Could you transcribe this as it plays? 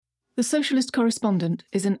The Socialist Correspondent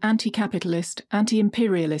is an anti-capitalist,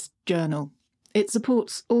 anti-imperialist journal. It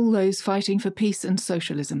supports all those fighting for peace and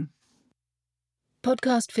socialism.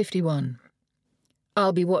 Podcast 51.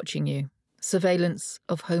 I'll be watching you. Surveillance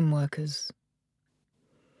of home workers.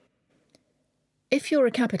 If you're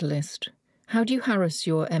a capitalist, how do you harass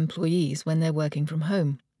your employees when they're working from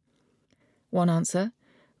home? One answer,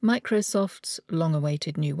 Microsoft's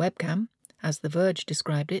long-awaited new webcam, as The Verge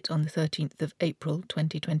described it on the 13th of April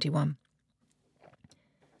 2021.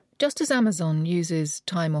 Just as Amazon uses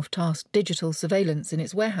time-off-task digital surveillance in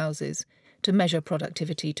its warehouses to measure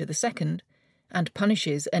productivity to the second and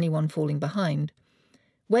punishes anyone falling behind,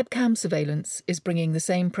 webcam surveillance is bringing the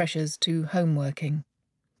same pressures to home working.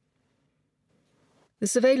 The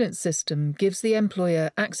surveillance system gives the employer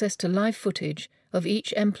access to live footage of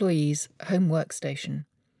each employee's home workstation.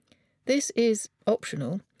 This is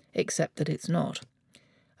optional, except that it's not.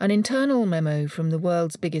 An internal memo from the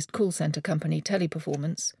world's biggest call centre company,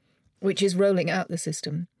 Teleperformance, which is rolling out the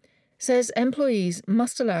system, says employees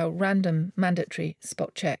must allow random mandatory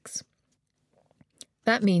spot checks.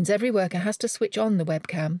 That means every worker has to switch on the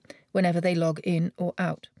webcam whenever they log in or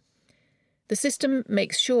out. The system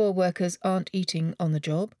makes sure workers aren't eating on the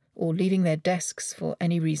job or leaving their desks for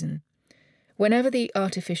any reason. Whenever the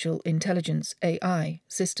artificial intelligence AI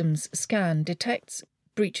system's scan detects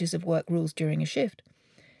breaches of work rules during a shift,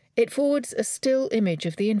 it forwards a still image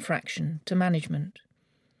of the infraction to management.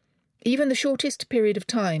 Even the shortest period of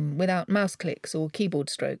time without mouse clicks or keyboard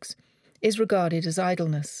strokes is regarded as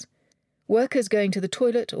idleness. Workers going to the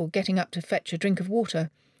toilet or getting up to fetch a drink of water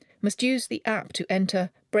must use the app to enter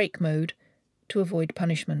break mode to avoid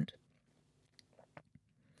punishment.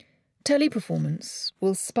 Teleperformance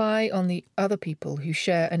will spy on the other people who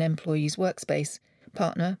share an employee's workspace,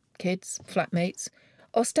 partner, kids, flatmates,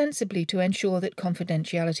 ostensibly to ensure that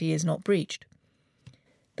confidentiality is not breached.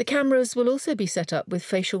 The cameras will also be set up with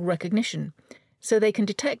facial recognition, so they can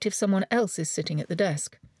detect if someone else is sitting at the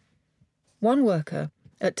desk. One worker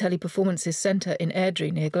at Teleperformance's centre in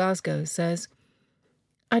Airdrie near Glasgow says,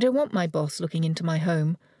 "I don't want my boss looking into my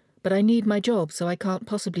home, but I need my job so I can't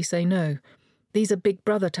possibly say no. These are big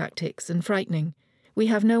brother tactics and frightening. We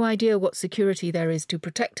have no idea what security there is to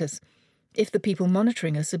protect us if the people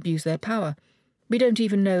monitoring us abuse their power. We don't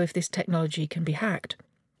even know if this technology can be hacked."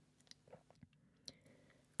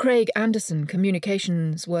 Craig Anderson,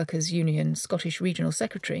 Communications Workers Union Scottish Regional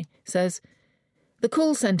Secretary, says, "The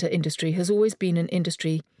call centre industry has always been an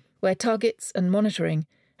industry where targets and monitoring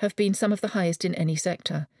have been some of the highest in any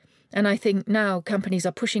sector, and I think now companies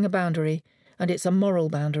are pushing a boundary, and it's a moral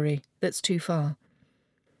boundary that's too far."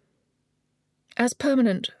 As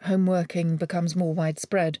permanent home working becomes more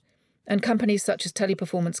widespread, and companies such as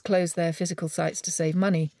Teleperformance close their physical sites to save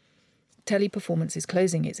money, Teleperformance is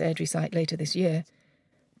closing its Airdrie site later this year,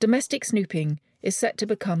 domestic snooping is set to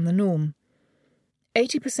become the norm.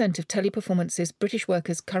 80% of Teleperformance's British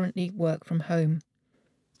workers currently work from home.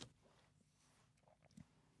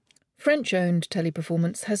 French-owned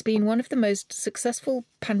Teleperformance has been one of the most successful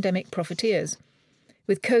pandemic profiteers,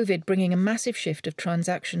 with COVID bringing a massive shift of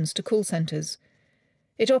transactions to call centres.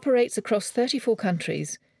 It operates across 34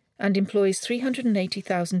 countries and employs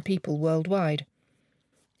 380,000 people worldwide.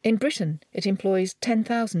 In Britain, it employs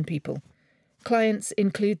 10,000 people. Clients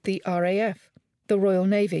include the RAF, the Royal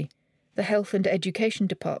Navy, the Health and Education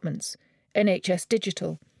Departments, NHS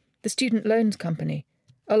Digital, the Student Loans Company,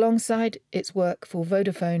 alongside its work for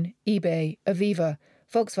Vodafone, eBay, Aviva,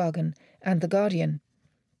 Volkswagen and The Guardian.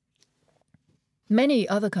 Many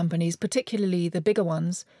other companies, particularly the bigger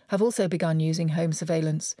ones, have also begun using home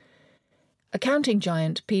surveillance. Accounting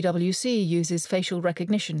giant PwC uses facial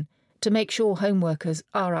recognition to make sure home workers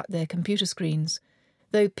are at their computer screens,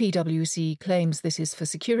 though PwC claims this is for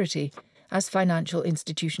security, as financial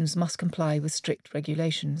institutions must comply with strict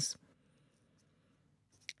regulations.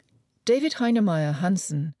 David Heinemeier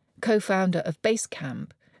Hansen, co-founder of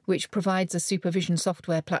Basecamp, which provides a supervision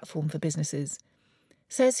software platform for businesses,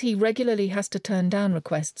 says he regularly has to turn down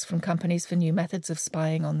requests from companies for new methods of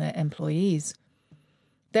spying on their employees.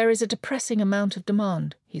 There is a depressing amount of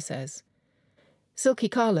demand, he says. Silke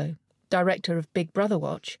Carlo, director of Big Brother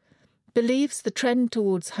Watch, believes the trend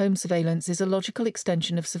towards home surveillance is a logical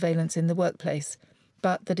extension of surveillance in the workplace,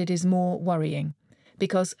 but that it is more worrying,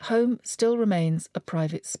 because home still remains a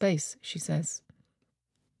private space, she says.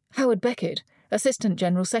 Howard Beckett, Assistant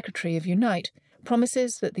General Secretary of Unite,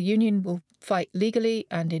 promises that the union will fight legally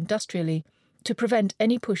and industrially to prevent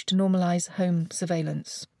any push to normalise home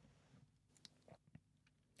surveillance.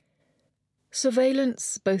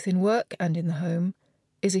 Surveillance, both in work and in the home,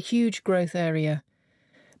 is a huge growth area.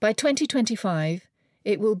 By 2025,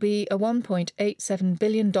 it will be a $1.87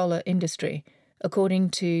 billion industry, according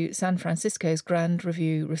to San Francisco's Grand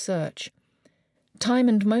Review Research. Time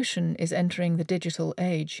and motion is entering the digital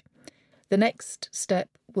age. The next step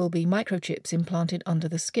will be microchips implanted under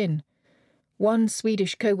the skin. One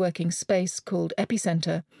Swedish co-working space called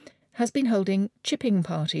Epicenter has been holding chipping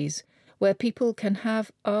parties where people can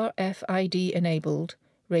have RFID-enabled,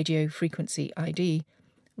 radio frequency ID,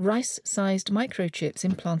 rice-sized microchips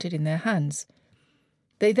implanted in their hands.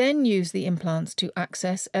 They then use the implants to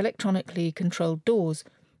access electronically controlled doors,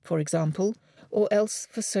 for example, or else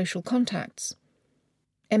for social contacts.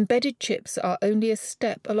 Embedded chips are only a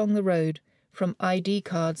step along the road from ID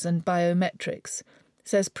cards and biometrics,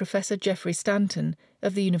 says Professor Jeffrey Stanton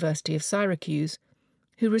of the University of Syracuse,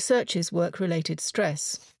 who researches work-related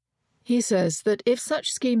stress. He says that if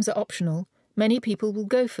such schemes are optional, many people will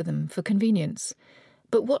go for them for convenience.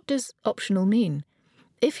 But what does optional mean?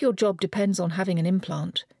 If your job depends on having an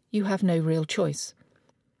implant, you have no real choice.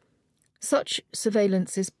 Such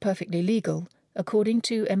surveillance is perfectly legal, according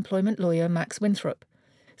to employment lawyer Max Winthrop,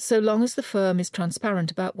 so long as the firm is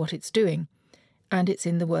transparent about what it's doing, and it's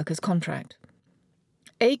in the worker's contract.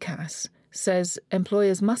 ACAS says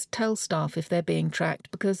employers must tell staff if they're being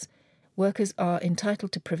tracked because workers are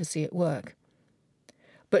entitled to privacy at work.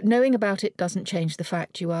 But knowing about it doesn't change the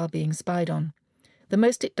fact you are being spied on. The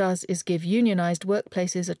most it does is give unionised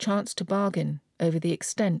workplaces a chance to bargain over the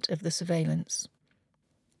extent of the surveillance.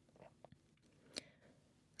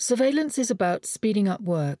 Surveillance is about speeding up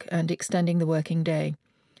work and extending the working day,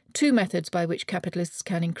 two methods by which capitalists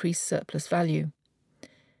can increase surplus value.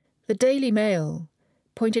 The Daily Mail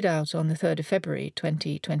pointed out on the 3rd of February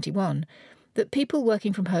 2021 that people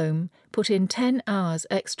working from home put in 10 hours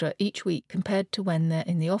extra each week compared to when they're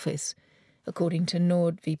in the office, according to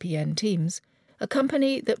NordVPN Teams, a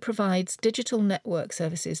company that provides digital network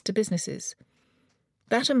services to businesses.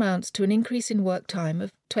 That amounts to an increase in work time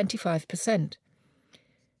of 25%.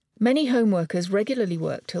 Many home workers regularly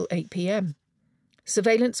work till 8 p.m.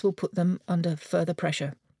 Surveillance will put them under further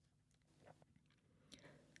pressure.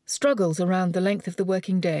 Struggles around the length of the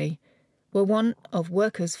working day were one of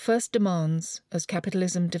workers' first demands as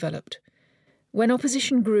capitalism developed. When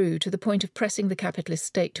opposition grew to the point of pressing the capitalist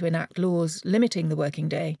state to enact laws limiting the working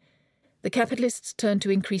day, the capitalists turned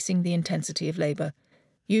to increasing the intensity of labour,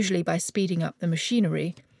 usually by speeding up the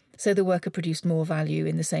machinery so the worker produced more value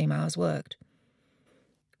in the same hours worked.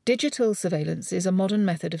 Digital surveillance is a modern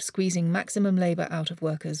method of squeezing maximum labour out of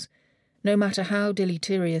workers, no matter how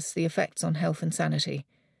deleterious the effects on health and sanity.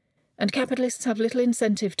 And capitalists have little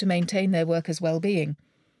incentive to maintain their workers' well-being,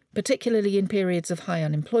 particularly in periods of high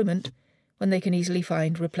unemployment, when they can easily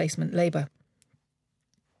find replacement labour.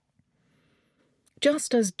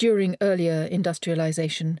 Just as during earlier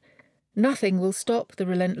industrialisation, nothing will stop the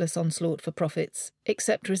relentless onslaught for profits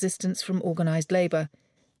except resistance from organised labour,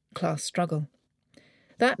 class struggle.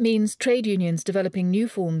 That means trade unions developing new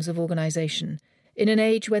forms of organisation in an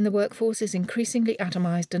age when the workforce is increasingly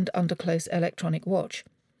atomised and under close electronic watch.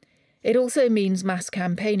 It also means mass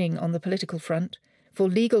campaigning on the political front for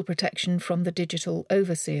legal protection from the digital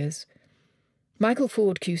overseers. Michael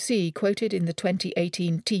Ford QC, quoted in the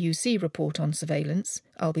 2018 TUC report on surveillance,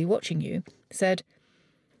 I'll Be Watching You, said,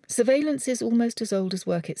 "Surveillance is almost as old as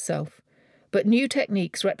work itself, but new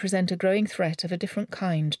techniques represent a growing threat of a different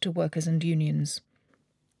kind to workers and unions."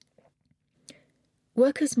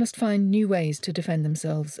 Workers must find new ways to defend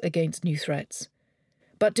themselves against new threats.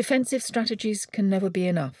 But defensive strategies can never be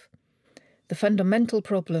enough. The fundamental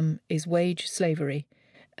problem is wage slavery,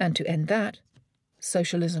 and to end that,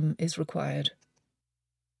 socialism is required.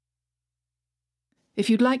 If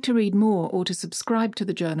you'd like to read more or to subscribe to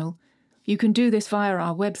the journal, you can do this via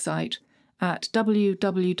our website at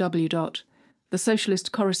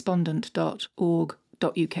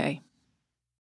www.thesocialistcorrespondent.org.uk.